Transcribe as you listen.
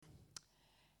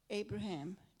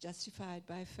Abraham justified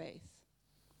by faith.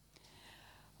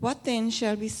 What then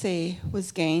shall we say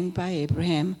was gained by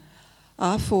Abraham,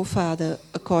 our forefather,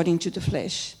 according to the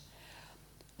flesh?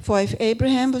 For if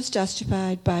Abraham was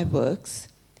justified by works,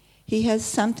 he has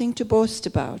something to boast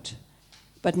about,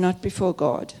 but not before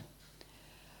God.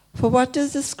 For what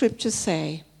does the scripture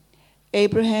say?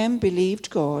 Abraham believed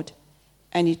God,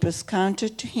 and it was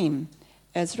counted to him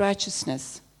as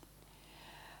righteousness.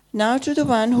 Now to the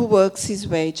one who works, his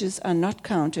wages are not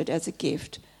counted as a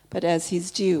gift, but as his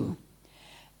due.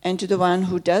 And to the one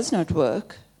who does not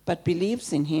work, but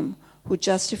believes in him who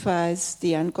justifies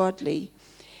the ungodly,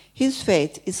 his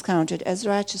faith is counted as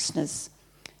righteousness,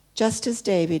 just as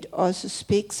David also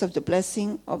speaks of the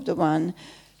blessing of the one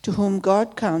to whom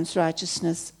God counts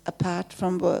righteousness apart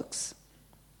from works.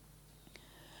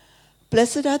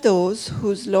 Blessed are those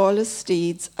whose lawless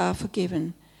deeds are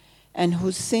forgiven, and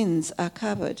whose sins are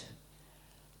covered.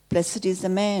 Blessed is the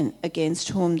man against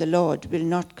whom the Lord will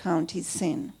not count his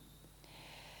sin.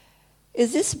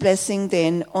 Is this blessing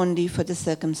then only for the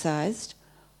circumcised,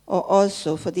 or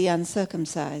also for the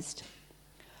uncircumcised?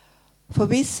 For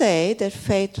we say that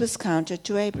faith was counted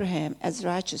to Abraham as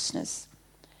righteousness.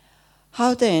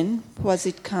 How then was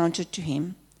it counted to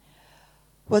him?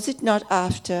 Was it not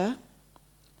after,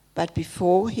 but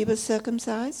before he was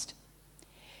circumcised?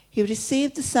 He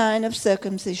received the sign of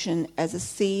circumcision as a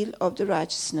seal of the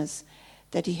righteousness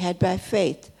that he had by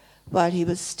faith while he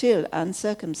was still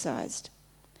uncircumcised.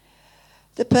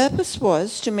 The purpose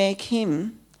was to make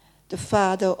him the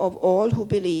father of all who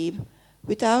believe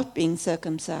without being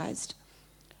circumcised,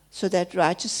 so that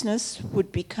righteousness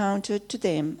would be counted to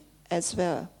them as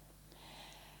well,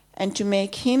 and to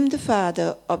make him the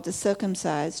father of the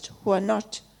circumcised who are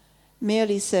not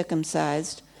merely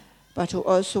circumcised, but who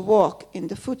also walk in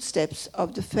the footsteps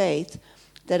of the faith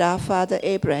that our father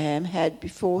Abraham had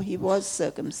before he was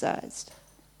circumcised.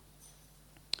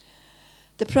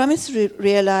 The promise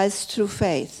realized through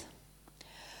faith.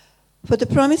 For the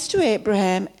promise to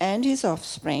Abraham and his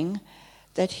offspring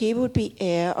that he would be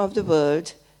heir of the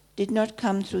world did not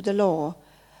come through the law,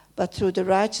 but through the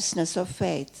righteousness of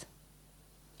faith.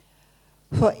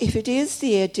 For if it is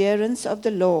the adherents of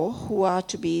the law who are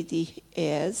to be the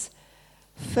heirs,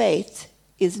 faith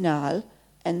is null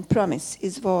and promise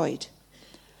is void.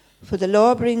 For the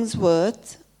law brings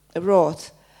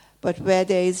wrath, but where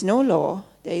there is no law,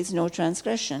 there is no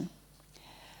transgression.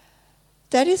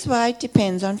 That is why it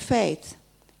depends on faith,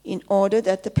 in order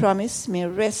that the promise may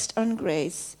rest on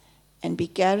grace and be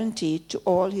guaranteed to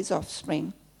all his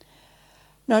offspring,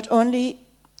 not only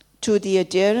to the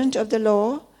adherent of the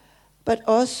law, but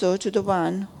also to the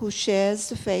one who shares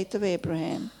the faith of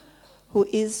Abraham, who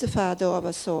is the father of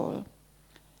us all.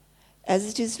 As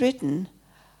it is written,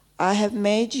 I have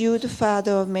made you the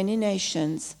father of many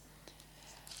nations,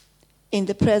 in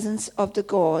the presence of the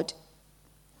God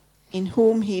in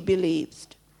whom he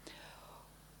believed,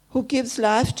 who gives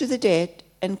life to the dead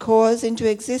and calls into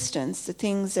existence the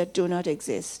things that do not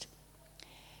exist.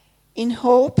 In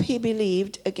hope he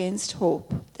believed against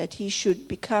hope that he should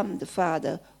become the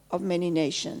father of many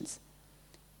nations.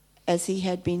 As he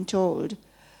had been told,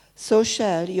 so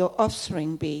shall your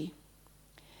offspring be.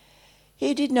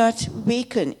 He did not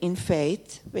weaken in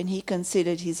faith when he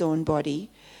considered his own body,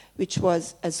 which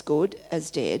was as good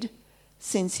as dead,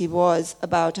 since he was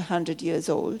about 100 years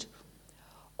old,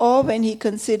 or when he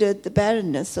considered the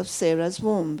barrenness of Sarah's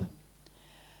womb.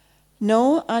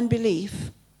 No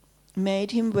unbelief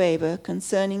made him waver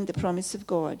concerning the promise of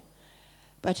God,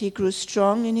 but he grew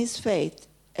strong in his faith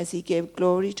as he gave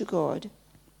glory to God,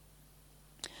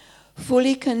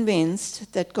 fully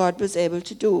convinced that God was able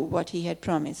to do what he had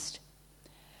promised.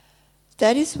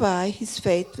 That is why his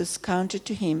faith was counted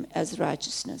to him as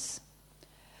righteousness.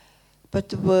 But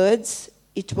the words,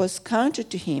 "it was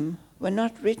counted to him," were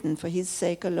not written for his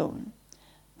sake alone,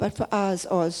 but for ours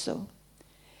also.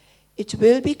 It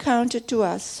will be counted to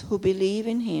us who believe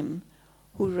in him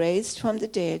who raised from the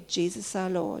dead Jesus our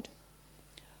Lord,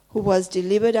 who was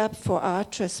delivered up for our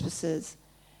trespasses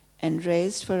and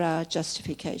raised for our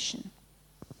justification.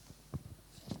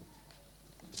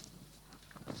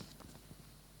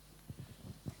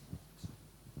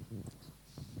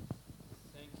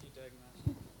 Thank you,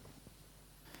 Dagmar.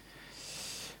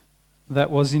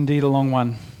 That was indeed a long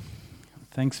one.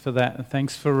 Thanks for that.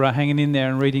 Thanks for hanging in there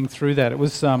and reading through that. It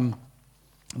was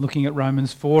looking at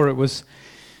Romans 4.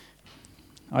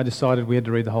 I decided we had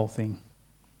to read the whole thing.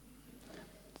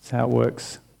 That's how it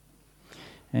works.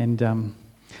 And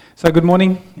so good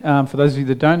morning. For those of you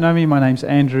that don't know me, my name's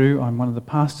Andrew. I'm one of the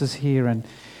pastors here, and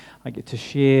I get to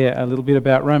share a little bit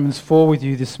about Romans 4 with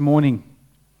you this morning.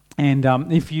 And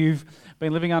if you've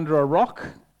been living under a rock,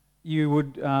 you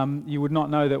would not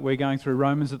know that we're going through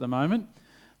Romans at the moment,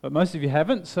 but most of you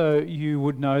haven't, so you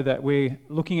would know that we're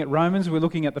looking at Romans. We're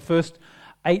looking at the first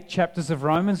 8 chapters of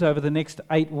Romans over the next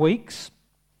 8 weeks,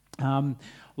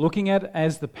 looking at it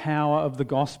as the power of the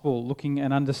gospel, looking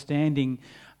and understanding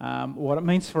what it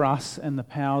means for us and the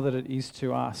power that it is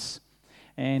to us.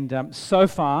 And so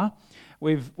far,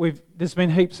 there's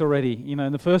been heaps already. You know,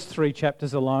 in the first 3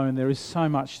 chapters alone, there is so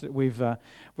much that we've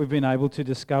been able to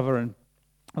discover. And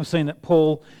I've seen that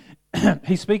Paul,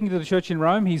 he's speaking to the church in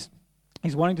Rome. He's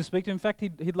wanting to speak to them. In fact,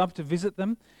 he'd love to visit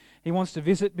them. He wants to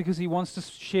visit because he wants to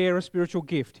share a spiritual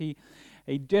gift. He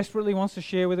desperately wants to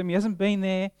share with them. He hasn't been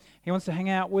there. He wants to hang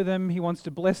out with them. He wants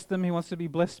to bless them. He wants to be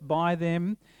blessed by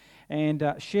them and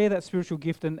share that spiritual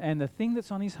gift. And the thing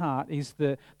that's on his heart is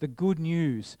the good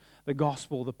news, the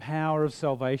gospel, the power of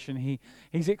salvation.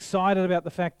 He's excited about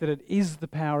the fact that it is the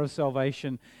power of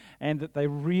salvation and that they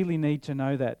really need to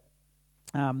know that.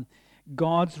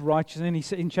 God's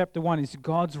righteousness, in chapter 1, is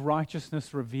God's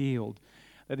righteousness revealed.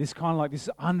 That is kind of like this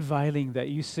unveiling that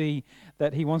you see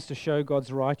that he wants to show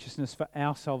God's righteousness for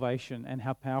our salvation and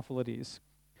how powerful it is.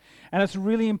 And it's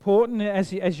really important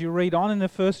as you read on in the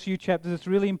first few chapters, it's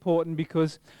really important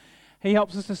because he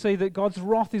helps us to see that God's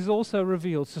wrath is also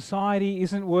revealed. Society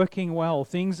isn't working well.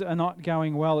 Things are not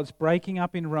going well. It's breaking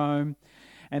up in Rome.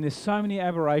 And there's so many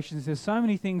aberrations. There's so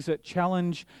many things that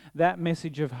challenge that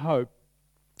message of hope.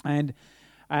 And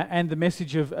the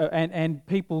message of and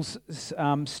people's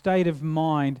state of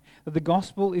mind that the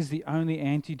gospel is the only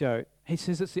antidote. He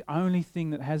says it's the only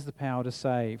thing that has the power to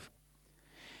save.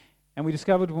 And we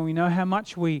discovered when we know how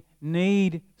much we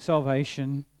need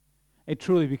salvation, it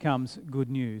truly becomes good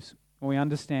news. When we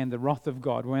understand the wrath of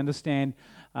God, when we understand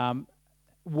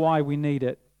why we need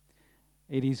it,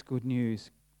 it is good news.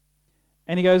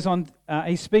 And he goes on,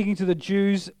 he's speaking to the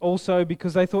Jews also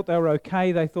because they thought they were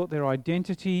okay. They thought their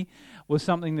identity was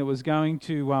something that was going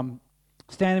to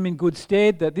stand them in good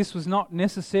stead, that this was not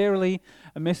necessarily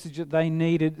a message that they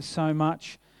needed so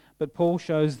much. But Paul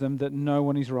shows them that no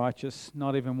one is righteous,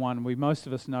 not even one. Most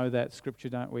of us know that scripture,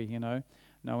 don't we? You know,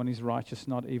 no one is righteous,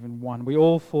 not even one. We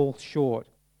all fall short.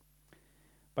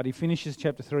 But he finishes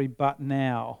chapter 3, but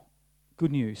now,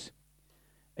 good news,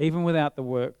 even without the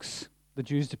works the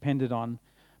Jews depended on,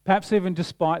 perhaps even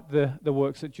despite the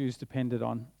works that Jews depended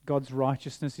on, God's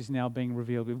righteousness is now being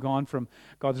revealed. We've gone from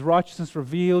God's righteousness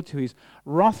revealed to his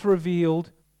wrath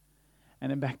revealed,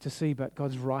 and then back to see, but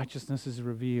God's righteousness is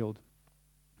revealed.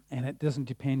 And it doesn't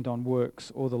depend on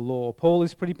works or the law. Paul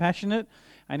is pretty passionate,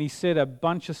 and he said a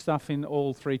bunch of stuff in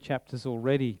all 3 chapters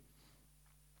already.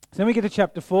 So then we get to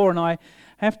chapter 4, and I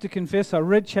have to confess, I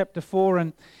read chapter 4,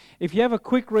 and if you have a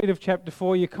quick read of chapter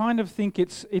 4, you kind of think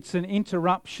it's an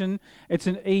interruption, it's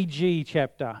an EG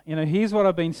chapter. You know, here's what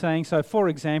I've been saying. So, for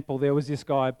example, there was this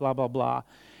guy, blah, blah, blah.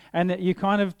 And that you're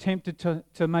kind of tempted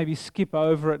to maybe skip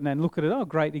over it and then look at it. Oh,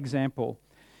 great example.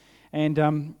 And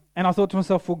I thought to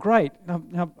myself, well, great.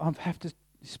 Now I have to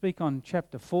speak on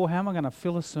chapter 4. How am I going to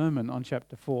fill a sermon on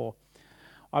chapter 4?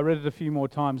 I read it a few more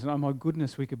times, and oh my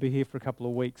goodness, we could be here for a couple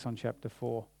of weeks on chapter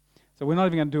 4. So we're not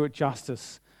even going to do it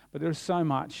justice. But there is so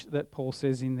much that Paul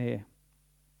says in there.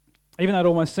 Even though it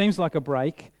almost seems like a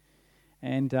break,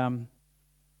 and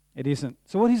it isn't.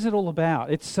 So what is it all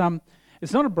about? It's not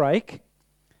a break.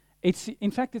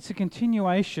 In fact, it's a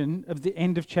continuation of the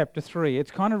end of chapter 3.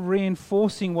 It's kind of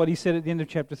reinforcing what he said at the end of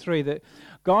chapter 3, that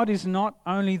God is not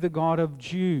only the God of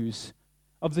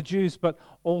the Jews, but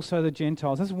also the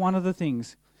Gentiles. That's one of the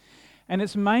things. And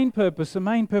its main purpose, the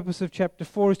main purpose of chapter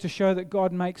 4 is to show that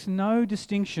God makes no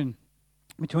distinction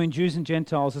between Jews and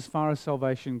Gentiles as far as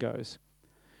salvation goes.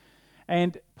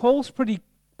 And Paul's pretty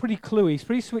cluey, he's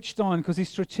pretty switched on because he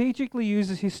strategically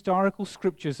uses historical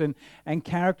scriptures and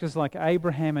characters like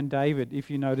Abraham and David,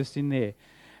 if you noticed in there,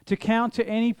 to counter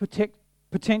any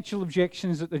potential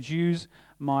objections that the Jews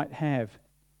might have.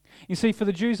 You see, for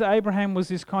the Jews, Abraham was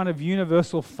this kind of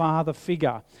universal father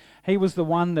figure. He was the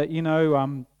one that,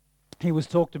 he was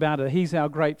talked about, he's our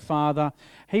great father.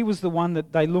 He was the one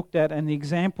that they looked at and the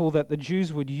example that the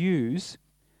Jews would use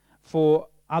for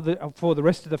the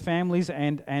rest of the families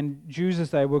and Jews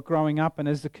as they were growing up and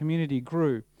as the community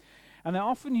grew. And they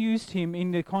often used him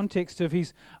in the context of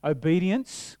his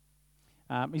obedience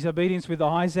with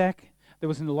Isaac. There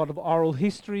was a lot of oral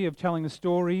history of telling the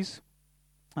stories.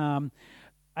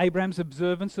 Abraham's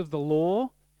observance of the law.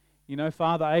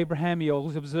 Father Abraham, he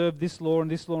always observed this law,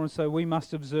 and so we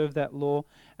must observe that law.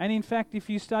 And in fact, if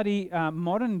you study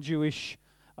modern Jewish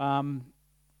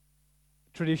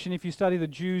tradition, if you study the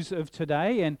Jews of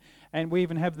today, and we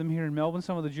even have them here in Melbourne,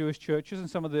 some of the Jewish churches and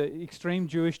some of the extreme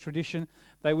Jewish tradition,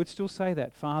 they would still say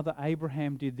that. Father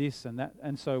Abraham did this and that,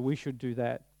 and so we should do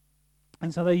that.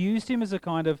 And so they used him as a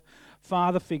kind of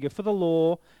father figure for the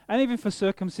law and even for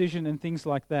circumcision and things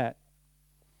like that.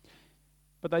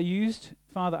 But they used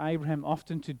Father Abraham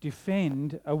often to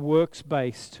defend a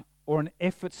works-based or an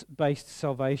efforts-based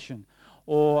salvation,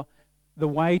 or the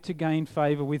way to gain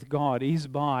favour with God is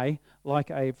by,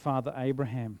 like Father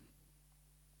Abraham.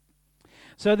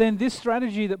 So then this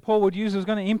strategy that Paul would use was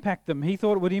going to impact them. He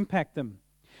thought it would impact them.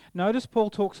 Notice Paul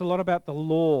talks a lot about the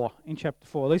law in chapter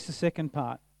 4, at least the second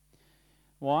part.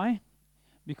 Why?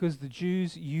 Because the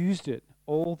Jews used it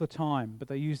all the time, but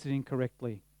they used it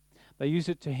incorrectly. They used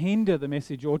it to hinder the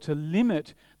message or to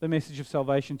limit the message of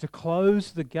salvation, to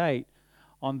close the gate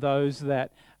on those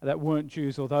that weren't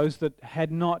Jews, or those that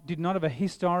did not have a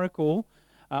historical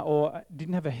or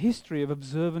didn't have a history of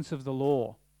observance of the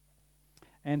law.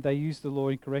 And they used the law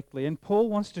incorrectly. And Paul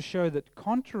wants to show that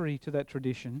contrary to that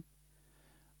tradition,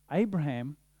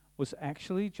 Abraham was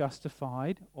actually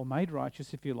justified, or made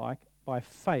righteous, if you like, by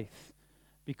faith,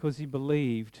 because he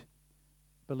believed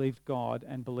God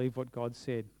and believed what God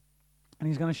said. And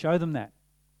he's going to show them that.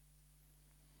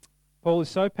 Paul is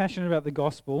so passionate about the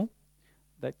gospel,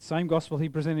 that same gospel he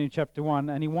presented in chapter 1,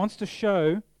 and he wants to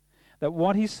show that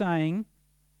what he's saying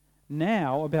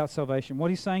now about salvation, what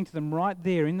he's saying to them right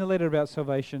there in the letter about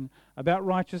salvation, about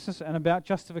righteousness and about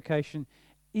justification,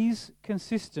 is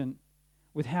consistent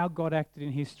with how God acted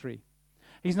in history.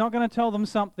 He's not going to tell them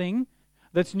something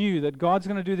that's new, that God's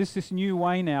going to do this new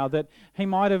way now, that he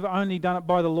might have only done it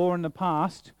by the law in the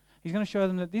past. He's going to show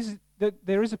them that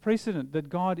there is a precedent, that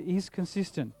God is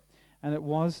consistent, and it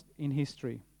was in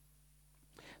history.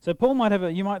 So Paul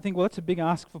you might think, well, that's a big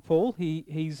ask for Paul.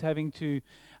 He's having to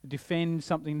defend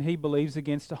something he believes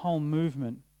against a whole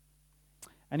movement.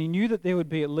 And he knew that there would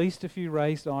be at least a few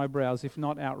raised eyebrows, if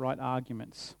not outright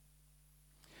arguments.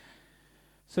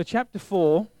 So chapter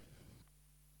 4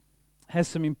 has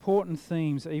some important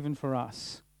themes even for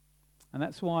us. And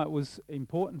that's why it was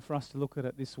important for us to look at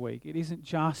it this week. It isn't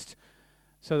just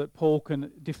so that Paul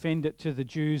can defend it to the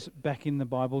Jews back in the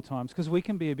Bible times, because we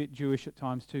can be a bit Jewish at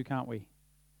times too, can't we?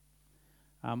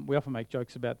 We often make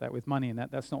jokes about that with money and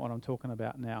that. That's not what I'm talking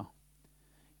about now.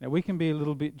 Now, we can be a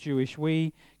little bit Jewish.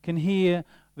 We can hear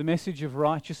the message of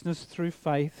righteousness through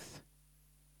faith.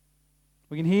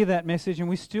 We can hear that message and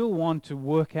we still want to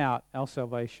work out our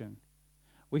salvation.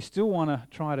 We still want to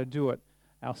try to do it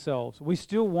ourselves. We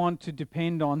still want to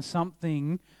depend on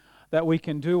something that we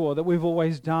can do, or that we've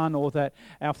always done, or that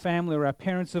our family or our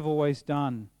parents have always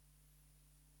done,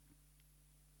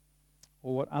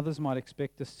 or what others might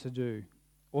expect us to do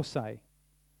or say.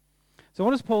 So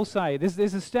what does Paul say?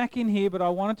 There's a stack in here, but I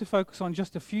wanted to focus on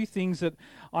just a few things that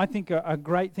I think are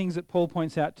great things that Paul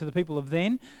points out to the people of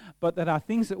then, but that are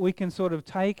things that we can sort of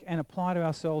take and apply to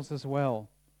ourselves as well.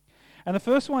 And the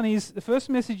first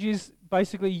message is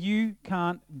basically, you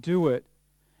can't do it.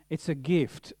 It's a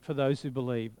gift for those who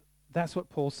believe. That's what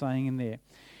Paul's saying in there.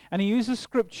 And he uses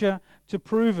scripture to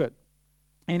prove it.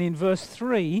 And in verse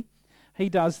 3, he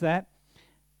does that.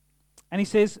 And he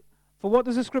says, for what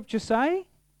does the scripture say?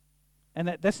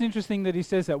 And that's interesting that he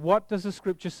says that. What does the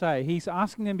scripture say? He's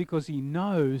asking them because he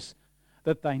knows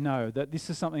that they know, that this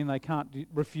is something they can't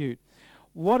refute.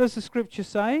 What does the scripture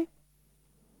say?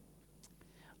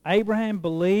 Abraham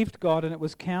believed God and it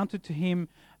was counted to him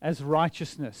as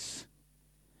righteousness.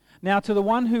 Now, to the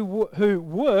one who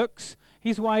works,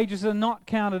 his wages are not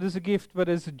counted as a gift but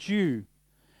as a due.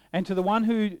 And to the one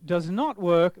who does not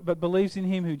work but believes in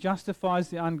him who justifies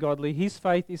the ungodly, his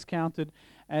faith is counted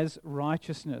as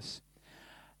righteousness.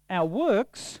 Our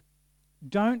works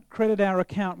don't credit our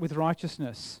account with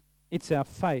righteousness. It's our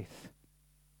faith.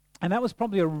 And that was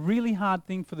probably a really hard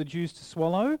thing for the Jews to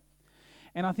swallow.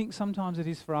 And I think sometimes it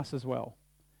is for us as well.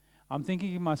 I'm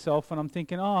thinking of myself and I'm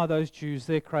thinking, oh, those Jews,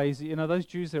 they're crazy. You know, those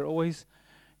Jews, they're always,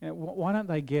 why don't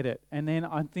they get it? And then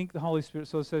I think the Holy Spirit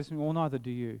sort of says to me, well, neither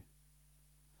do you.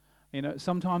 You know,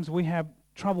 sometimes we have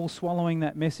trouble swallowing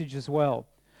that message as well.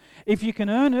 If you can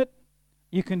earn it,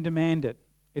 you can demand it.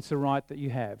 It's a right that you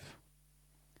have.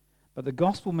 But the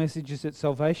gospel message is that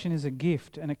salvation is a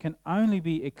gift and it can only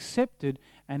be accepted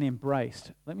and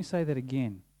embraced. Let me say that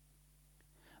again.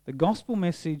 The gospel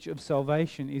message of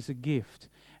salvation is a gift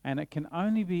and it can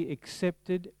only be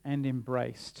accepted and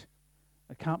embraced.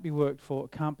 It can't be worked for,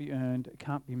 it can't be earned, it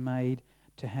can't be made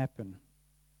to happen.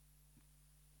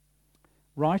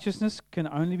 Righteousness can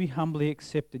only be humbly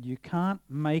accepted. You can't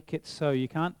make it so. You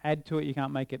can't add to it. You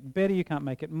can't make it better. You can't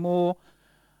make it more.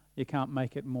 You can't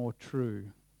make it more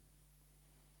true.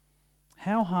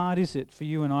 How hard is it for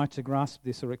you and I to grasp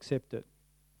this or accept it?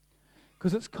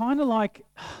 Because it's kind of like,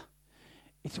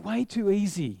 it's way too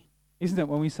easy, isn't it,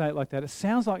 when we say it like that? It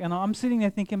sounds like, and I'm sitting there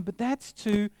thinking, but that's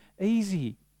too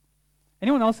easy.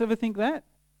 Anyone else ever think that?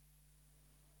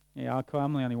 Yeah, okay,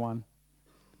 I'm the only one.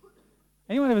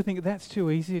 Anyone ever think that's too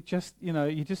easy? It just,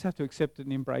 you just have to accept it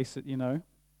and embrace it,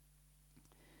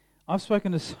 I've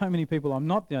spoken to so many people, I'm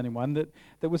not the only one,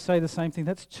 that would say the same thing.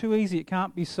 That's too easy, it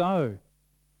can't be so.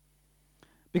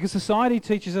 Because society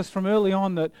teaches us from early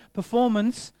on that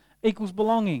performance equals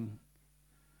belonging.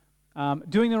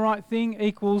 Doing the right thing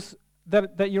equals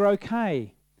that you're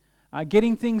okay.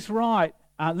 Getting things right,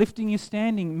 lifting your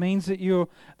standing means that you're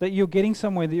getting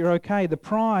somewhere, that you're okay. The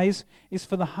prize is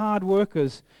for the hard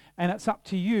workers, and it's up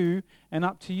to you and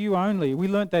up to you only. We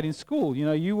learnt that in school.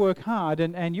 You work hard,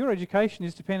 and your education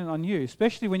is dependent on you,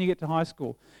 especially when you get to high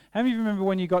school. How many of you remember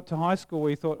when you got to high school where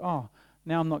you thought, oh,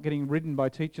 now I'm not getting ridden by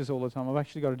teachers all the time. I've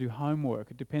actually got to do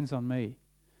homework. It depends on me.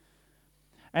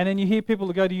 And then you hear people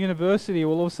that go to university,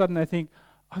 well, all of a sudden they think,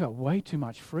 I got way too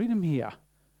much freedom here.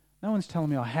 No one's telling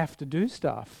me I have to do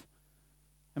stuff.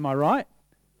 Am I right?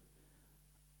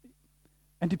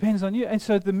 And depends on you. And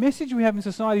so the message we have in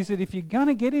society is that if you're going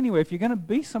to get anywhere, if you're going to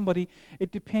be somebody,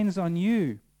 it depends on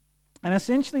you. And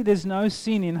essentially there's no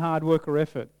sin in hard work or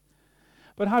effort.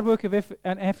 But hard work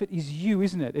and effort is you,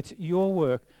 isn't it? It's your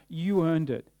work. You earned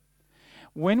it.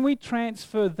 When we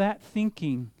transfer that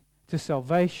thinking to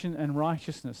salvation and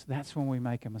righteousness, that's when we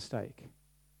make a mistake.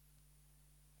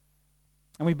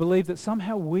 And we believe that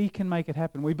somehow we can make it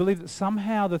happen. We believe that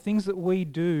somehow the things that we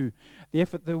do, the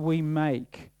effort that we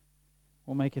make,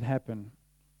 will make it happen.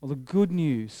 Well, the good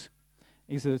news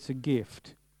is that it's a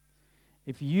gift.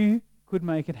 If you could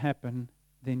make it happen,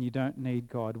 then you don't need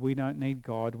God. We don't need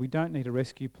God. We don't need a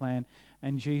rescue plan.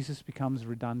 And Jesus becomes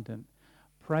redundant.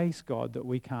 Praise God that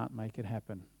we can't make it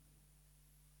happen.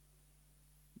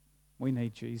 We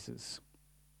need Jesus.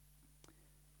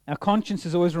 Our conscience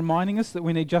is always reminding us that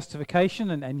we need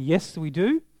justification, and yes, we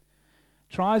do.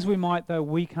 Try as we might, though,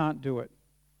 we can't do it.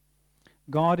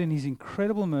 God, in His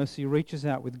incredible mercy, reaches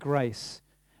out with grace,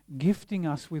 gifting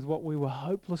us with what we were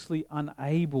hopelessly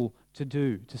unable to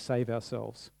do to save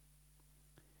ourselves.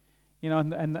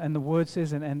 And the Word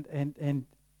says, and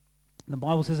the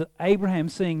Bible says that Abraham,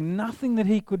 seeing nothing that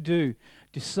he could do,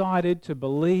 decided to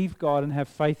believe God and have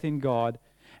faith in God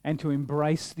and to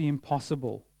embrace the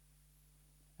impossible.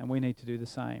 And we need to do the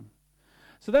same.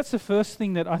 So that's the first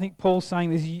thing that I think Paul's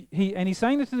saying. He's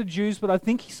saying that to the Jews, but I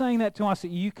think he's saying that to us, that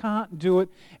you can't do it.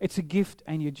 It's a gift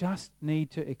and you just need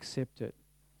to accept it.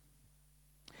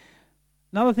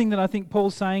 Another thing that I think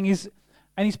Paul's saying is,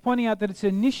 and he's pointing out that it's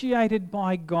initiated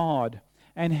by God.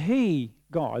 And He,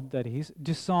 God that is,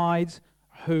 decides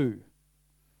who.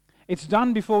 It's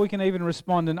done before we can even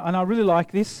respond. And I really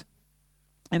like this.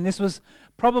 And this was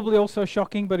probably also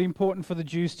shocking but important for the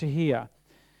Jews to hear.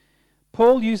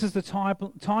 Paul uses the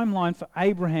timeline for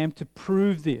Abraham to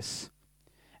prove this.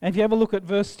 And if you have a look at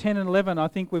verse 10 and 11, I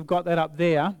think we've got that up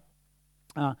there.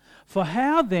 For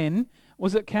how then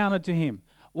was it counted to him?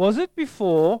 Was it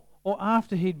before or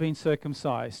after he'd been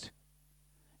circumcised?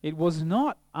 It was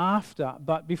not after,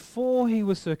 but before he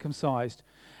was circumcised.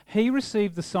 He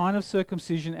received the sign of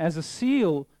circumcision as a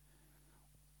seal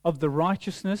of the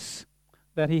righteousness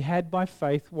that he had by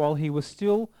faith while he was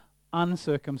still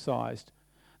uncircumcised.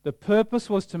 The purpose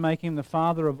was to make him the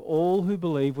father of all who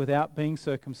believe without being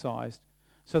circumcised,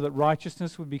 so that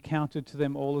righteousness would be counted to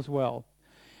them all as well.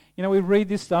 We read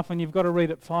this stuff and you've got to read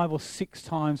it 5 or 6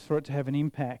 times for it to have an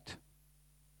impact.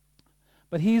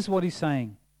 But here's what he's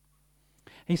saying.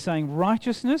 He's saying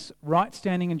righteousness, right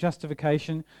standing and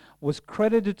justification was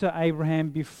credited to Abraham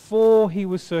before he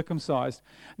was circumcised.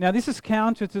 Now this is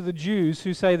counter to the Jews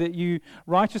who say that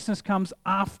righteousness comes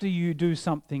after you do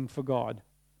something for God.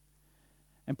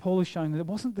 And Paul is showing that it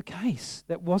wasn't the case.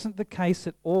 That wasn't the case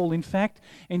at all. In fact,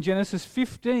 in Genesis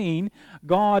 15,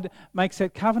 God makes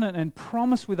that covenant and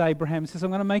promise with Abraham. He says, I'm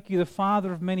going to make you the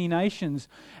father of many nations.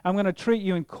 I'm going to treat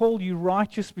you and call you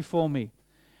righteous before me.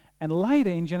 And later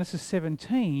in Genesis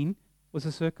 17 was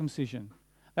a circumcision.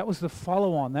 That was the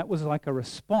follow-on. That was like a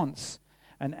response,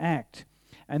 an act.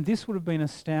 And this would have been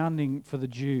astounding for the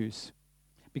Jews,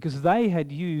 because they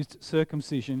had used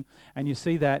circumcision, and you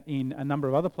see that in a number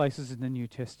of other places in the New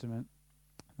Testament.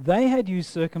 They had used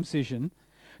circumcision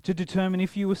to determine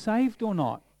if you were saved or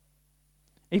not,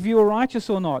 if you were righteous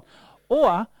or not,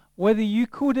 or whether you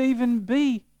could even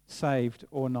be saved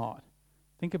or not.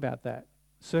 Think about that.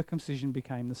 Circumcision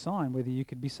became the sign whether you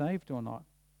could be saved or not.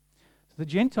 So the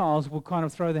Gentiles will kind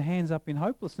of throw their hands up in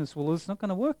hopelessness. Well, it's not going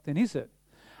to work then, is it?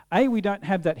 A, we don't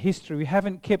have that history. We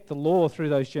haven't kept the law through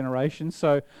those generations,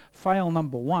 so fail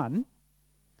number 1.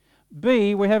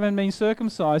 B, we haven't been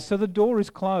circumcised, so the door is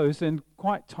closed and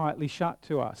quite tightly shut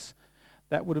to us.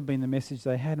 That would have been the message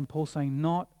they had, and Paul's saying,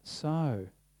 not so.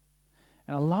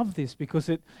 And I love this because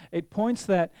it points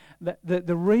that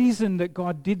the reason that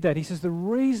God did that, he says the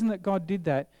reason that God did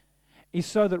that is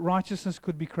so that righteousness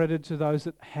could be credited to those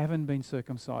that haven't been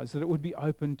circumcised, that it would be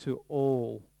open to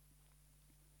all.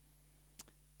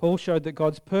 Paul showed that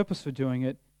God's purpose for doing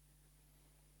it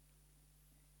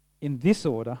in this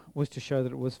order was to show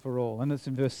that it was for all. And it's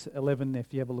in verse 11,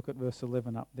 if you have a look at verse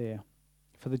 11 up there,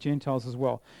 for the Gentiles as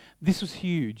well. This was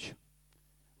huge.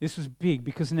 This was big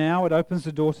because now it opens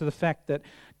the door to the fact that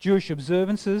Jewish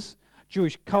observances,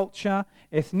 Jewish culture,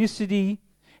 ethnicity,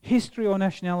 history or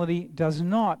nationality does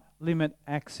not limit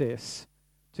access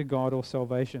to God or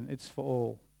salvation. It's for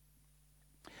all.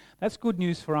 That's good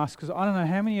news for us because I don't know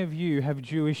how many of you have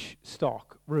Jewish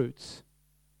stock, roots.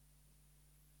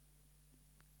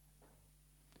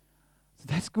 So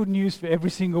that's good news for every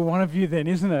single one of you then,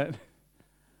 isn't it?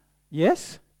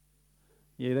 Yes?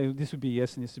 Yeah, this would be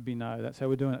yes and this would be no. That's how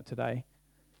we're doing it today.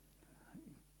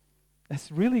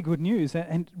 That's really good news.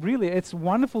 And really, it's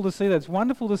wonderful to see that. It's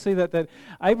wonderful to see that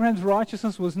Abraham's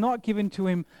righteousness was not given to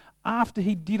him after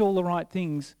he did all the right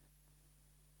things.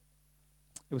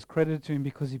 It was credited to him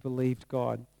because he believed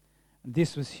God. And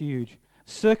this was huge.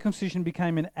 Circumcision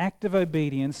became an act of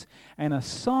obedience and a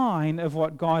sign of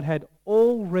what God had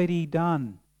already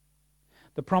done.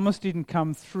 The promise didn't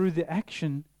come through the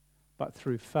action, but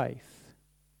through faith.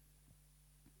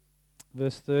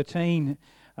 Verse 13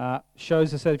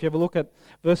 shows us that. If you have a look at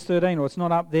verse 13, or it's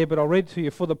not up there, but I'll read to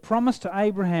you. For the promise to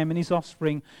Abraham and his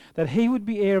offspring that he would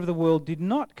be heir of the world did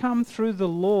not come through the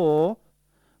law,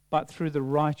 but through the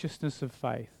righteousness of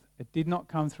faith. It did not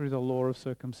come through the law of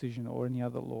circumcision or any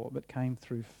other law, but came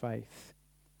through faith.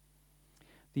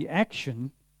 The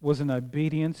action was an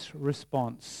obedience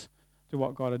response to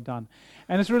what God had done.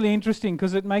 And it's really interesting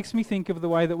because it makes me think of the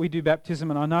way that we do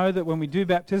baptism. And I know that when we do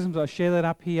baptisms, I share that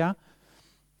up here.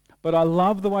 But I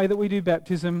love the way that we do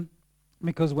baptism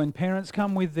because when parents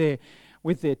come with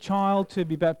their child to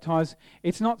be baptized,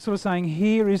 it's not sort of saying,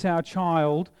 here is our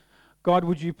child. God,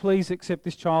 would you please accept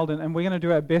this child? And we're going to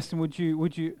do our best. And would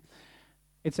you?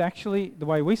 It's actually, the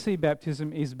way we see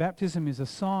baptism is a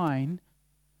sign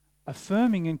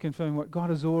affirming and confirming what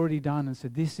God has already done and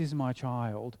said, this is my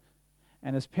child.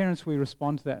 And as parents, we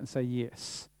respond to that and say,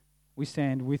 yes, we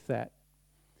stand with that.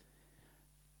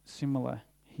 Similar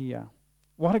here.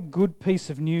 What a good piece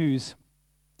of news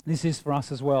this is for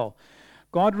us as well.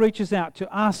 God reaches out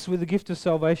to us with the gift of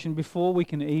salvation before we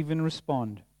can even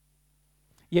respond.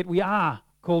 Yet we are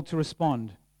called to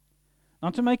respond.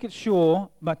 Not to make it sure,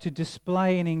 but to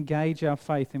display and engage our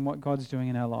faith in what God's doing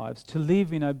in our lives, to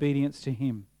live in obedience to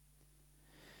Him.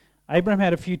 Abraham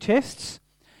had a few tests,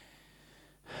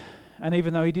 and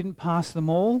even though he didn't pass them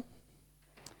all,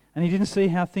 and he didn't see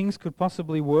how things could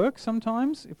possibly work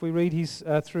sometimes, if we read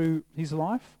through his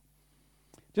life.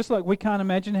 Just like we can't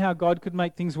imagine how God could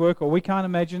make things work, or we can't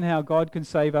imagine how God can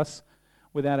save us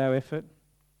without our effort.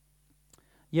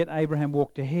 Yet Abraham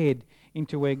walked ahead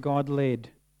into where God led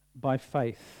by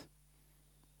faith.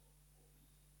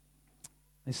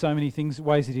 There's so many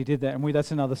ways that he did that, and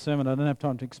that's another sermon. I don't have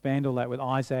time to expand all that with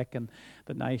Isaac and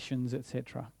the nations,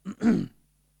 etc.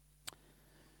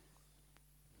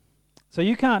 So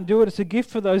you can't do it. It's a gift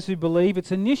for those who believe.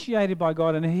 It's initiated by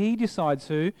God, and He decides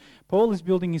who. Paul is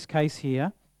building his case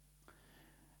here.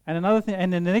 And another thing,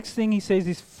 and then the next thing he says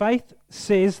is faith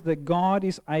says that God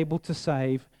is able to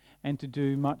save and to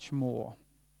do much more.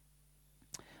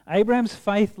 Abraham's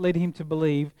faith led him to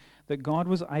believe that God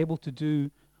was able to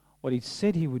do what He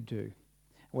said He would do,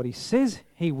 what He says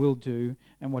He will do,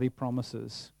 and what He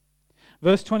promises.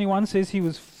 Verse 21 says he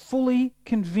was fully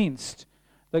convinced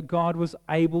that God was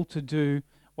able to do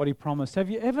what He promised. Have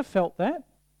you ever felt that?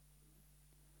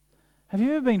 Have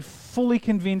you ever been fully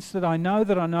convinced that I know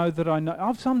that I know that I know?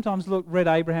 I've sometimes read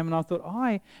Abraham and I thought,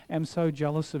 I am so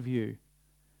jealous of you.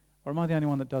 Or am I the only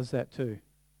one that does that too?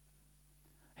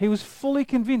 He was fully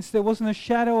convinced. There wasn't a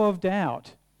shadow of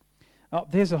doubt. Oh,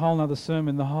 there's a whole other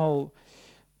sermon.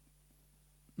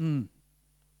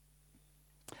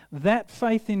 That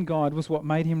faith in God was what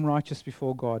made him righteous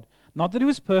before God. Not that he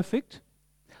was perfect.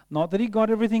 Not that he got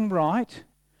everything right.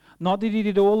 Not that he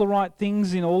did all the right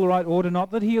things in all the right order.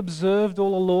 Not that he observed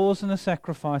all the laws and the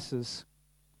sacrifices.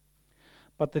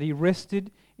 But that he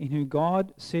rested in who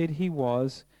God said he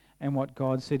was and what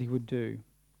God said he would do.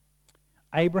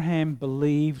 Abraham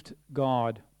believed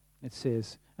God, it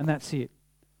says. And that's it.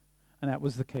 And that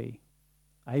was the key.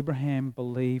 Abraham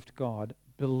believed God.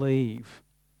 Believe.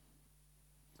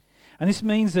 And this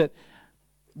means that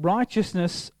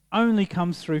righteousness only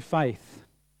comes through faith.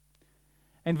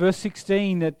 And verse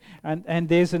 16, and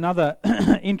there's another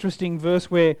interesting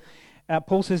verse where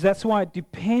Paul says that's why it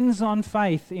depends on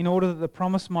faith in order that the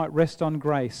promise might rest on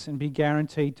grace and be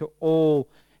guaranteed to all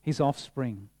his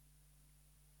offspring.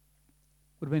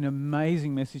 Would have been an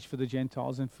amazing message for the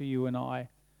Gentiles and for you and I.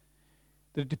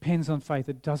 That it depends on faith.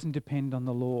 It doesn't depend on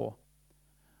the law.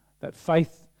 That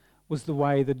faith was the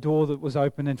way, the door that was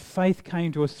open, and faith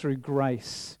came to us through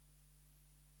grace.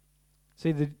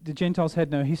 See, the Gentiles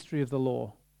had no history of the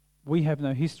law. We have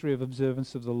no history of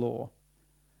observance of the law.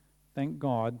 Thank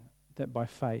God that by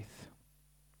faith.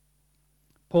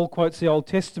 Paul quotes the Old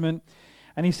Testament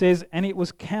and he says, and it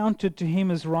was counted to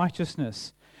him as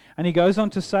righteousness. And he goes on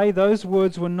to say those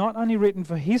words were not only written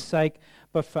for his sake,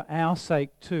 but for our sake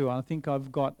too. I think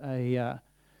I've got another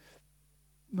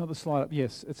slide up.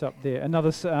 Yes, it's up there.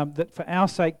 That for our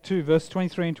sake too, verse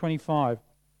 23 and 25.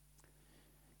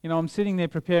 You know, I'm sitting there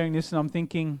preparing this and I'm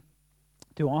thinking,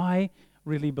 do I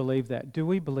really believe that? Do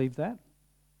we believe that?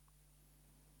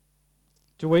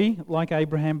 Do we, like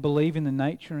Abraham, believe in the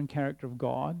nature and character of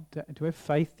God? Do we have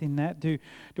faith in that? Do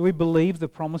we believe the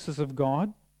promises of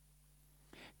God?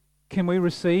 Can we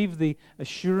receive the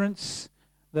assurance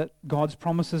that God's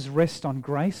promises rest on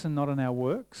grace and not on our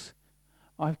works?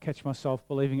 I catch myself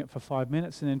believing it for 5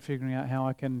 minutes and then figuring out how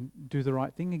I can do the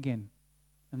right thing again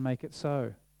and make it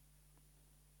so.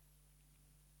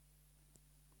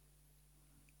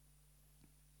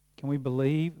 Can we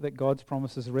believe that God's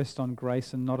promises rest on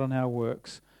grace and not on our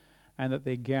works, and that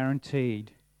they're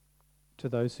guaranteed to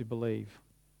those who believe?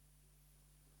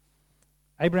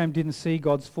 Abraham didn't see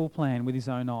God's full plan with his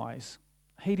own eyes.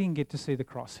 He didn't get to see the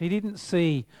cross. He didn't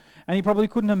see, and he probably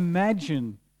couldn't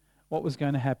imagine what was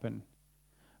going to happen.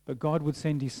 But God would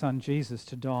send his son Jesus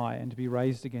to die and to be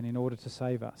raised again in order to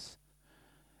save us.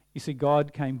 You see,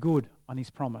 God came good on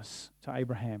his promise to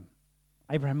Abraham.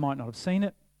 Abraham might not have seen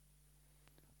it,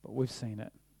 but we've seen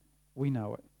it. We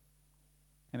know it.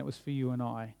 And it was for you and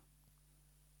I.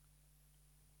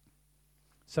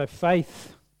 So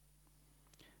faith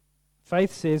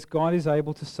says God is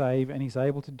able to save and he's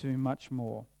able to do much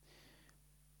more.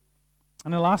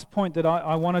 And the last point that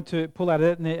I wanted to pull out of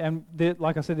it, and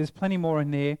like I said, there's plenty more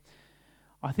in there.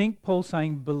 I think Paul's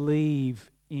saying believe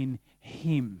in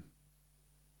him.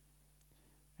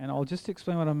 And I'll just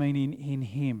explain what I mean in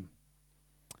him.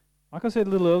 Like I said a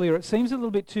little earlier, it seems a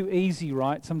little bit too easy,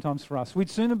 right, sometimes for us. We'd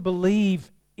sooner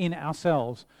believe in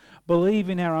ourselves, believe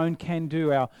in our own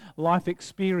can-do, our life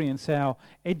experience, our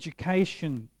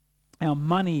education, our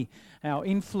money, our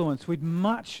influence. We'd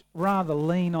much rather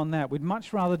lean on that. We'd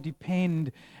much rather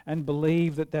depend and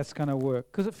believe that that's going to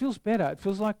work because it feels better. It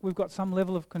feels like we've got some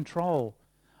level of control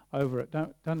over it.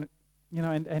 Don't you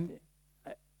know? And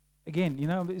again, you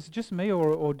know, is it just me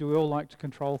or do we all like to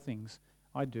control things?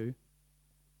 I do.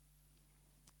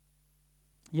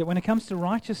 Yet when it comes to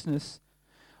righteousness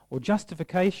or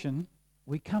justification,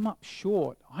 we come up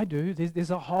short. I do. There's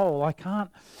a hole. I can't.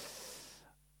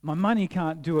 My money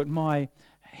can't do it. My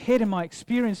head and my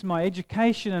experience, my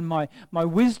education and my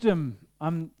wisdom.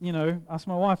 Ask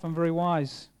my wife. I'm very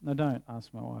wise. No, don't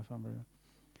ask my wife. I'm very.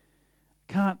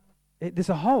 Can't. There's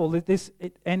a hole.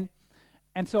 And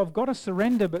so I've got to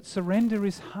surrender, but surrender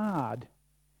is hard.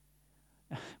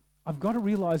 I've got to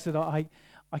realize that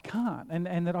I can't,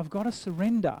 and that I've got to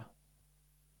surrender.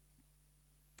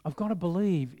 I've got to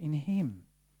believe in him.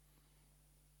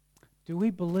 Do we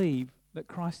believe that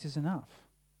Christ is enough?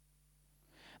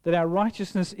 That our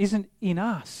righteousness isn't in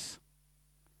us,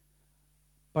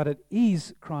 but it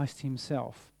is Christ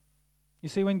himself. You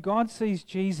see, when God sees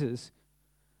Jesus'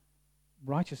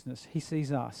 righteousness, he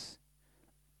sees us.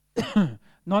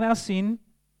 Not our sin,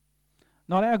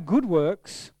 not our good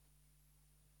works,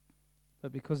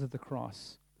 but because of the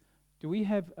cross. Do we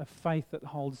have a faith that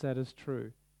holds that as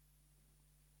true?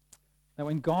 That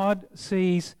when God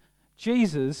sees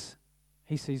Jesus,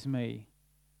 he sees me.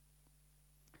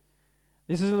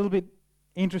 This is a little bit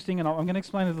interesting, and I'm going to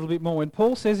explain it a little bit more. When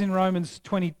Paul says in Romans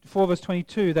 24, verse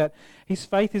 22, that his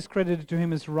faith is credited to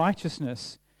him as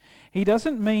righteousness, he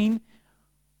doesn't mean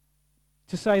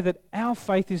to say that our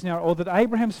faith is now, or that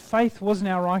Abraham's faith was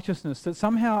now righteousness, that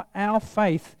somehow our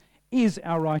faith is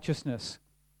our righteousness.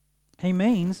 He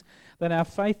means that our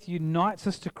faith unites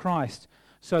us to Christ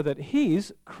so that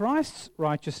Christ's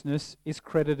righteousness is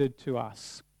credited to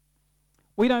us.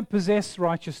 We don't possess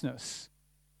righteousness.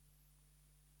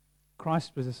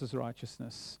 Christ possesses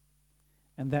righteousness,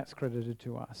 and that's credited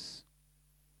to us.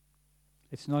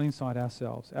 It's not inside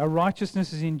ourselves. Our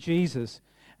righteousness is in Jesus,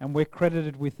 and we're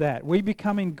credited with that. We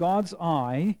become in God's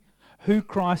eye who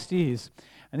Christ is.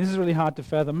 And this is really hard to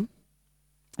fathom.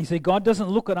 You see, God doesn't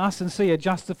look at us and see a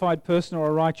justified person or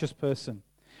a righteous person.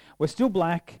 We're still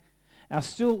black.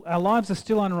 Our lives are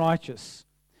still unrighteous.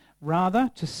 Rather,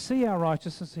 to see our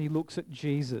righteousness, he looks at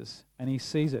Jesus and he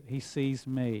sees it. He sees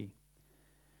me.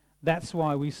 That's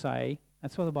why we say,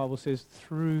 that's why the Bible says,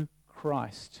 through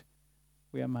Christ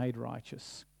we are made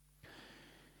righteous.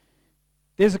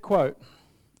 There's a quote,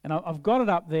 and I've got it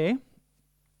up there,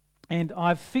 and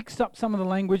I've fixed up some of the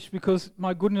language because,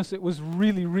 my goodness, it was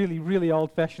really, really, really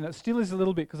old-fashioned. It still is a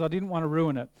little bit because I didn't want to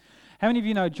ruin it. How many of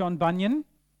you know John Bunyan?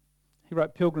 He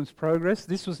wrote Pilgrim's Progress.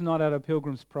 This was not out of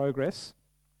Pilgrim's Progress.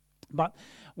 But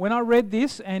when I read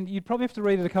this, and you'd probably have to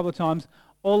read it a couple of times,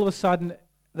 all of a sudden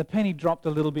the penny dropped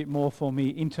a little bit more for me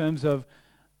in terms of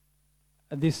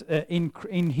this in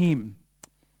him.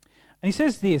 And he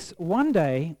says this, "One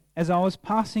day, as I was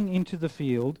passing into the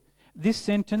field, this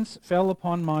sentence fell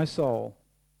upon my soul.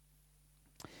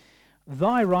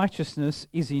 Thy righteousness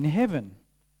is in heaven."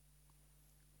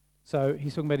 So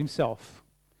he's talking about himself.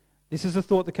 This is a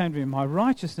thought that came to him. My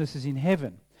righteousness is in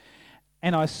heaven.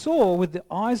 And I saw with the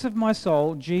eyes of my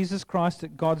soul Jesus Christ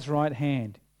at God's right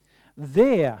hand.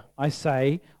 There, I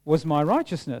say, was my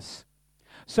righteousness.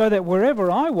 So that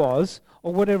wherever I was,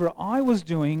 or whatever I was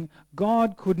doing,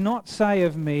 God could not say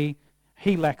of me,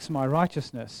 he lacks my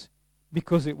righteousness,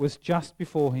 because it was just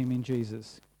before him in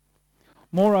Jesus.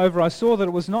 Moreover, I saw that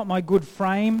it was not my good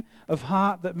frame of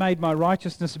heart that made my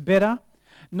righteousness better,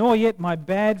 nor yet my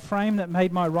bad frame that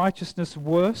made my righteousness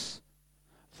worse,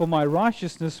 for my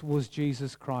righteousness was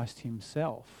Jesus Christ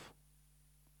himself.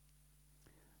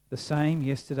 The same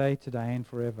yesterday, today, and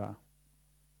forever.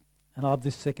 And I love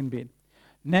this second bit.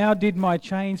 Now did my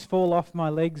chains fall off my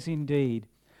legs indeed.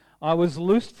 I was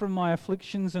loosed from my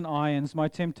afflictions and irons. My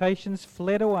temptations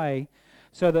fled away,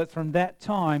 so that from that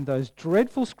time those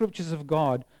dreadful scriptures of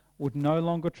God would no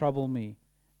longer trouble me.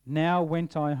 Now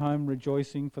went I home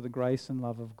rejoicing for the grace and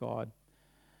love of God.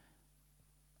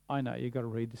 I know, you've got to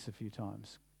read this a few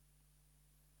times.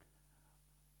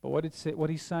 But what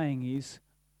he's saying is,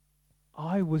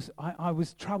 I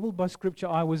was troubled by Scripture.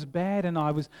 I was bad, and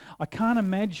I can't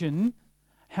imagine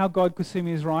how God could see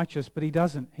me as righteous, but he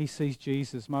doesn't. He sees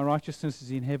Jesus. My righteousness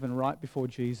is in heaven right before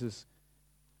Jesus,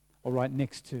 or right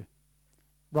next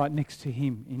to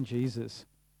him in Jesus.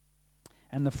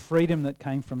 And the freedom that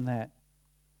came from that.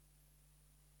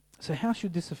 So how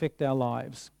should this affect our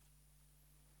lives?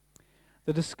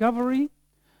 The discovery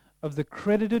of the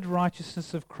credited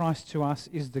righteousness of Christ to us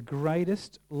is the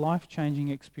greatest life-changing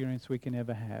experience we can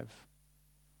ever have.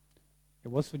 It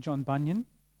was for John Bunyan.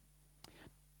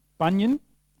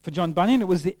 For John Bunyan, it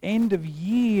was the end of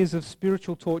years of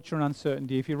spiritual torture and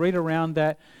uncertainty. If you read around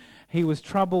that, he was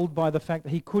troubled by the fact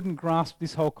that he couldn't grasp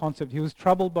this whole concept. He was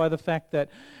troubled by the fact that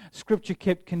Scripture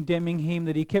kept condemning him,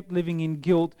 that he kept living in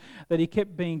guilt, that he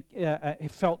kept being, he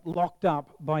felt locked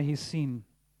up by his sin.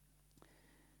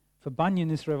 For Bunyan,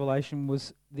 this revelation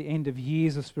was the end of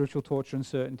years of spiritual torture and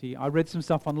uncertainty. I read some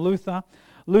stuff on Luther.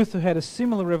 Luther had a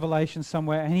similar revelation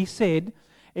somewhere, and he said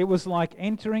it was like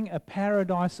entering a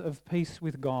paradise of peace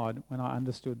with God when I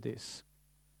understood this.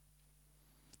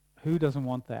 Who doesn't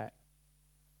want that?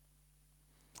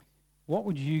 What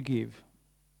would you give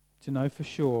to know for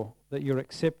sure that your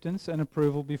acceptance and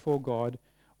approval before God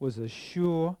was as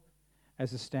sure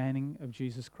as the standing of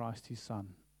Jesus Christ, his Son?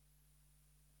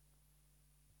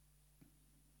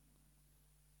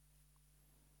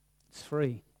 It's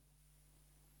free.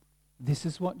 This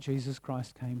is what Jesus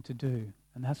Christ came to do.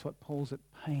 And that's what Paul's at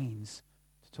pains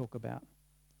to talk about.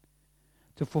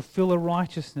 To fulfill a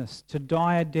righteousness, to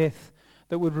die a death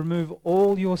that would remove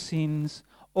all your sins,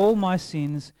 all my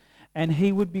sins, and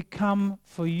he would become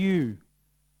for you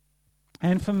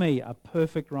and for me a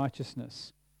perfect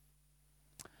righteousness.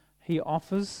 He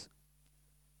offers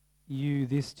you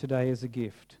this today as a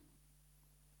gift,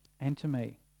 and to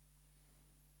me.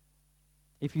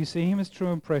 If you see him as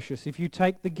true and precious, if you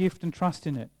take the gift and trust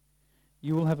in it,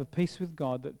 you will have a peace with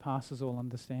God that passes all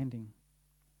understanding.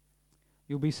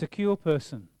 You'll be a secure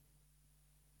person.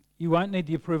 You won't need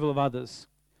the approval of others.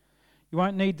 You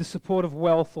won't need the support of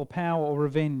wealth or power or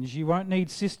revenge. You won't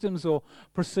need systems or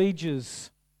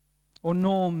procedures or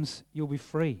norms. You'll be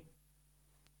free.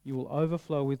 You will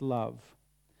overflow with love.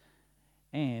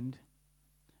 And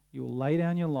you will lay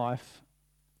down your life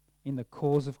in the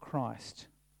cause of Christ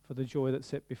for the joy that's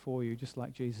set before you, just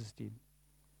like Jesus did.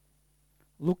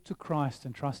 Look to Christ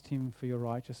and trust him for your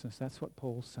righteousness. That's what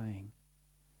Paul's saying.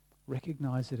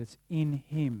 Recognize that it's in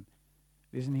him.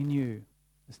 It isn't in you.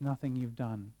 There's nothing you've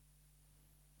done.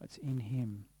 It's in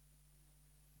him.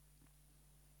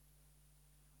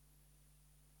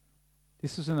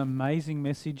 This is an amazing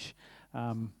message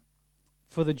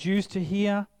for the Jews to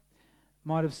hear.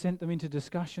 Might have sent them into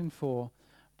discussion for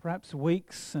perhaps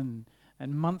weeks and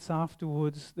months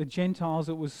afterwards. The Gentiles,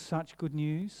 it was such good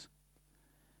news.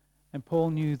 And Paul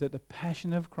knew that the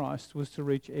passion of Christ was to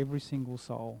reach every single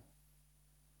soul,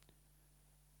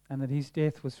 and that his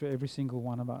death was for every single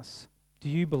one of us. Do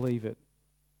you believe it?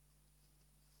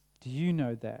 Do you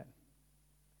know that?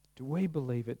 Do we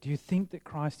believe it? Do you think that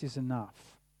Christ is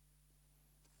enough?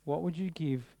 What would you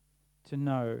give to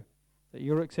know that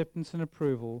your acceptance and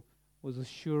approval was as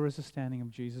sure as the standing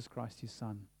of Jesus Christ, his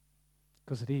Son?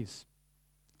 Because it is.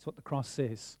 It's what the cross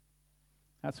says.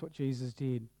 That's what Jesus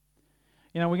did.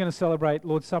 You know, we're going to celebrate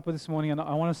Lord's Supper this morning, and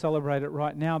I want to celebrate it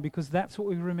right now because that's what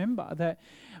we remember, that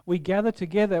we gather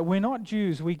together. We're not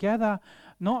Jews. We gather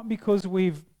not because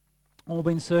we've all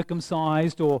been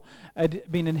circumcised or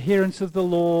been adherents of the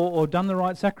law or done the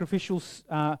right sacrificial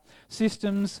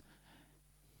systems.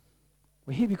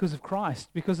 We're here because of Christ,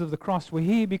 because of the cross. We're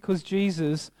here because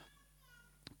Jesus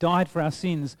died for our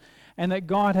sins, and that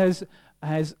God has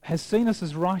seen us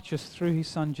as righteous through his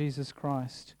Son, Jesus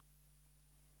Christ.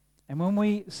 And when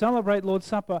we celebrate Lord's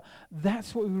Supper,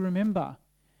 that's what we remember.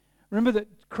 Remember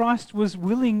that Christ was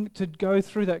willing to go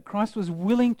through that. Christ was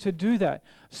willing to do that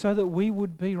so that we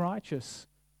would be righteous.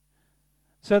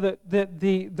 So that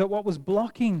what was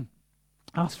blocking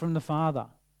us from the Father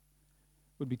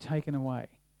would be taken away.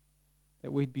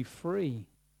 That we'd be free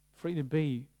to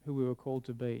be who we were called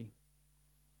to be.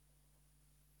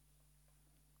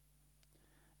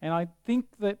 And I think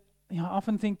that, I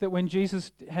often think that when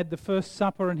Jesus had the first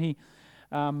supper and he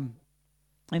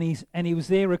was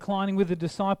there reclining with the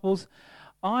disciples,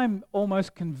 I'm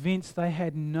almost convinced they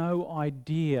had no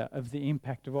idea of the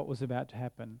impact of what was about to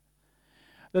happen.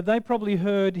 That they probably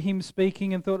heard him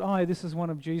speaking and thought, oh, this is one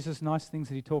of Jesus' nice things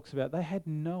that he talks about. They had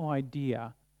no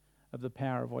idea of the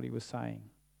power of what he was saying.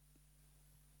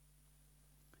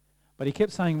 But he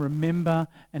kept saying, remember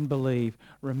and believe,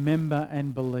 remember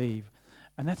and believe.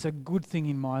 And that's a good thing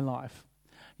in my life.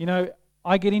 You know,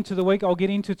 I get into the week, I'll get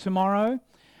into tomorrow,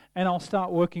 and I'll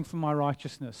start working for my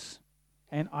righteousness.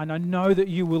 And I know that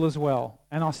you will as well.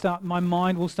 And my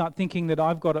mind will start thinking that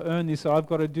I've got to earn this, or I've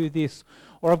got to do this,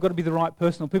 or I've got to be the right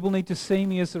person, or people need to see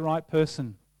me as the right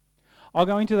person. I'll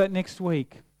go into that next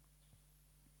week.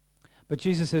 But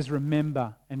Jesus says,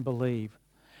 remember and believe.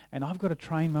 And I've got to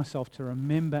train myself to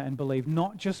remember and believe,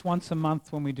 not just once a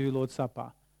month when we do Lord's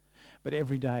Supper, but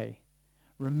every day.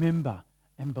 Remember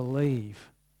and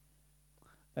believe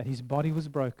that his body was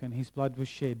broken, his blood was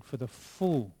shed for the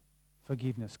full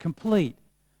forgiveness, complete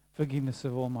forgiveness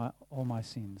of all my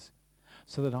sins,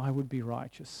 so that I would be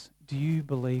righteous. Do you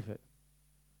believe it?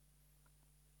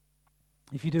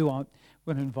 If you do, I'm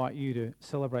going to invite you to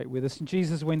celebrate with us. And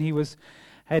Jesus, when he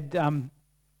had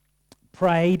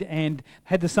prayed and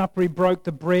had the supper, he broke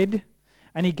the bread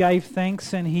and he gave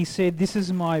thanks and he said, "This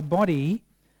is my body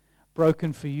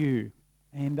broken for you."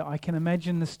 And I can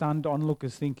imagine the stunned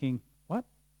onlookers thinking, what?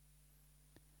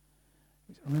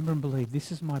 Remember and believe,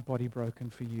 this is my body broken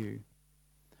for you.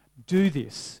 Do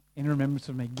this in remembrance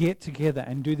of me. Get together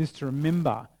and do this to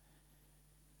remember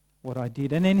what I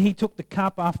did. And then he took the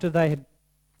cup after they had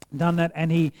done that and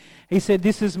he said,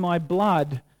 "This is my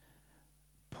blood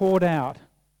poured out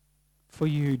for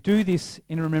you. Do this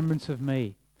in remembrance of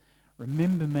me."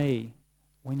 Remember me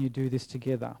when you do this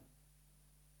together.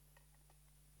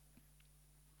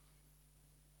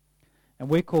 And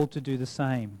we're called to do the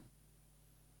same.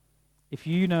 If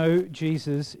you know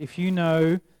Jesus, if you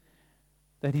know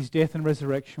that his death and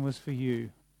resurrection was for you,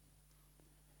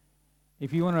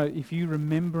 if you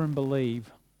remember and believe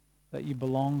that you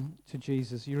belong to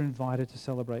Jesus, you're invited to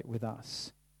celebrate with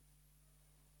us.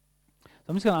 So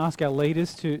I'm just going to ask our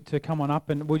leaders to come on up,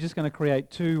 and we're just going to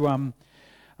create two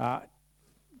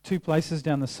places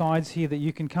down the sides here that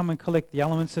you can come and collect the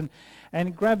elements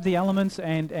and grab the elements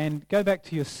and go back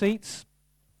to your seats.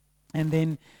 And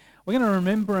then we're going to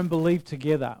remember and believe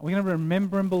together. We're going to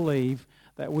remember and believe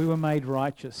that we were made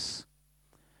righteous,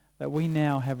 that we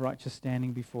now have righteous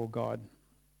standing before God.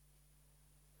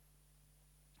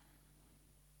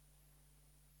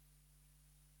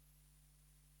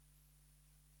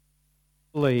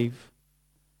 Believe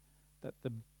that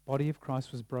the body of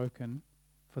Christ was broken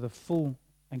for the full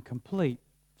and complete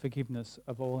forgiveness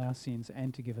of all our sins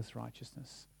and to give us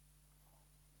righteousness.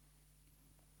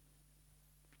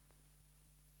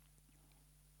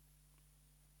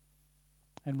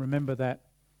 And remember that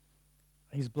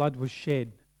his blood was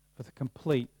shed for the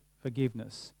complete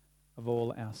forgiveness of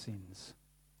all our sins.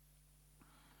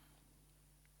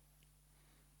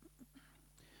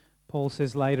 Paul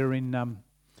says later in a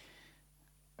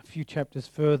few chapters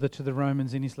further to the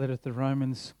Romans, in his letter to the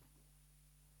Romans,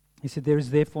 he said, "There is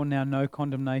therefore now no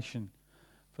condemnation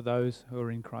for those who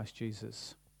are in Christ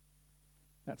Jesus."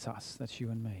 That's us, that's you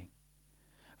and me.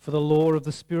 "For the law of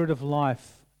the Spirit of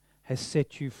life has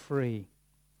set you free.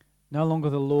 No longer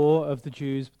the law of the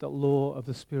Jews, but the law of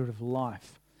the Spirit of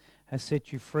life has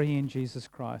set you free in Jesus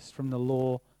Christ from the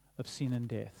law of sin and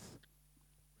death.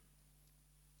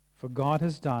 For God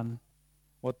has done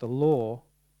what the law,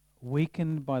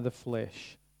 weakened by the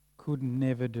flesh, could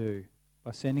never do,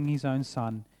 by sending his own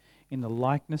Son in the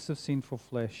likeness of sinful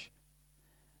flesh,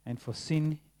 and for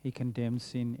sin he condemned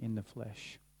sin in the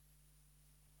flesh.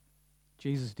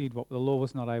 Jesus did what the law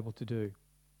was not able to do.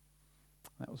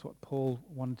 That was what Paul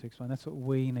wanted to explain. That's what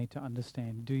we need to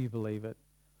understand. Do you believe it?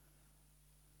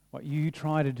 What you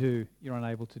try to do, you're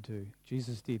unable to do.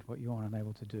 Jesus did what you are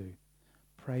unable to do.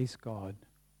 Praise God.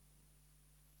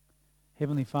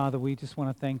 Heavenly Father, we just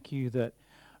want to thank you that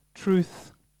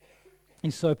truth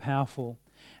is so powerful.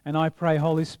 And I pray,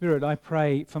 Holy Spirit, I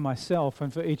pray for myself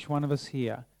and for each one of us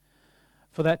here,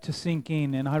 for that to sink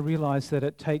in. And I realize that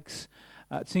it takes,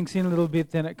 it sinks in a little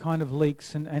bit, then it kind of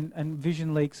leaks, and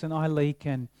vision leaks, and I leak.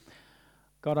 And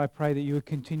God, I pray that you would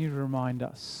continue to remind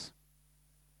us,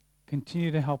 continue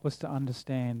to help us to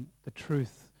understand the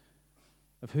truth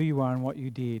of who you are and what you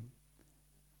did.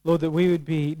 Lord, that we would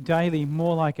be daily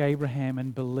more like Abraham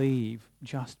and believe,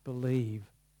 just believe.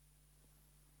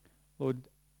 Lord,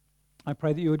 I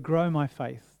pray that you would grow my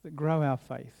faith, that grow our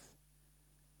faith,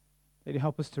 that you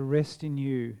help us to rest in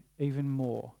you even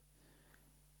more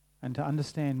and to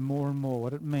understand more and more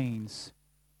what it means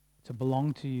to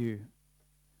belong to you,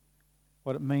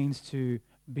 what it means to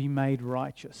be made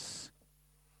righteous.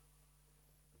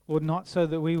 Lord, not so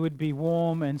that we would be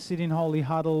warm and sit in holy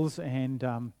huddles and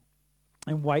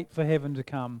wait for heaven to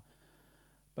come,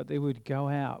 but they would go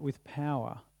out with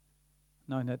power,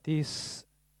 knowing that this,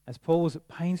 as Paul was at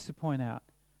pains to point out,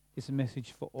 is a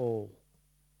message for all.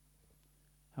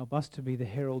 Help us to be the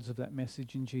heralds of that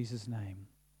message in Jesus' name.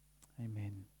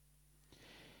 Amen.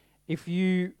 If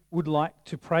you would like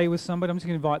to pray with somebody, I'm just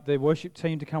going to invite the worship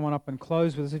team to come on up and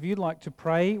close with us. If you'd like to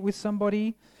pray with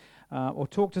somebody or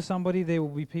talk to somebody, there will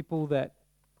be people that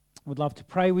would love to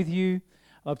pray with you,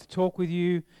 love to talk with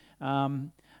you.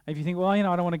 If you think, well, I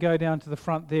don't want to go down to the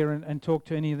front there and talk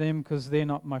to any of them because they're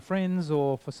not my friends,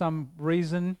 or for some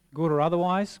reason, good or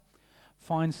otherwise,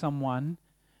 find someone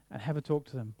and have a talk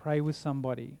to them. Pray with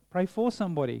somebody. Pray for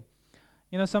somebody.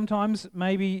 Sometimes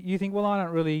maybe you think, well, I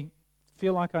don't really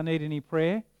feel like I need any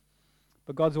prayer,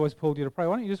 but God's always pulled you to pray.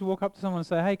 Why don't you just walk up to someone and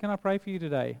say, hey, can I pray for you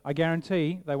today? I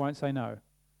guarantee they won't say no.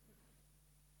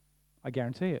 I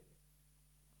guarantee it.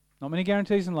 Not many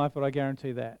guarantees in life, but I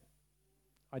guarantee that.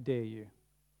 I dare you,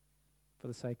 for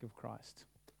the sake of Christ.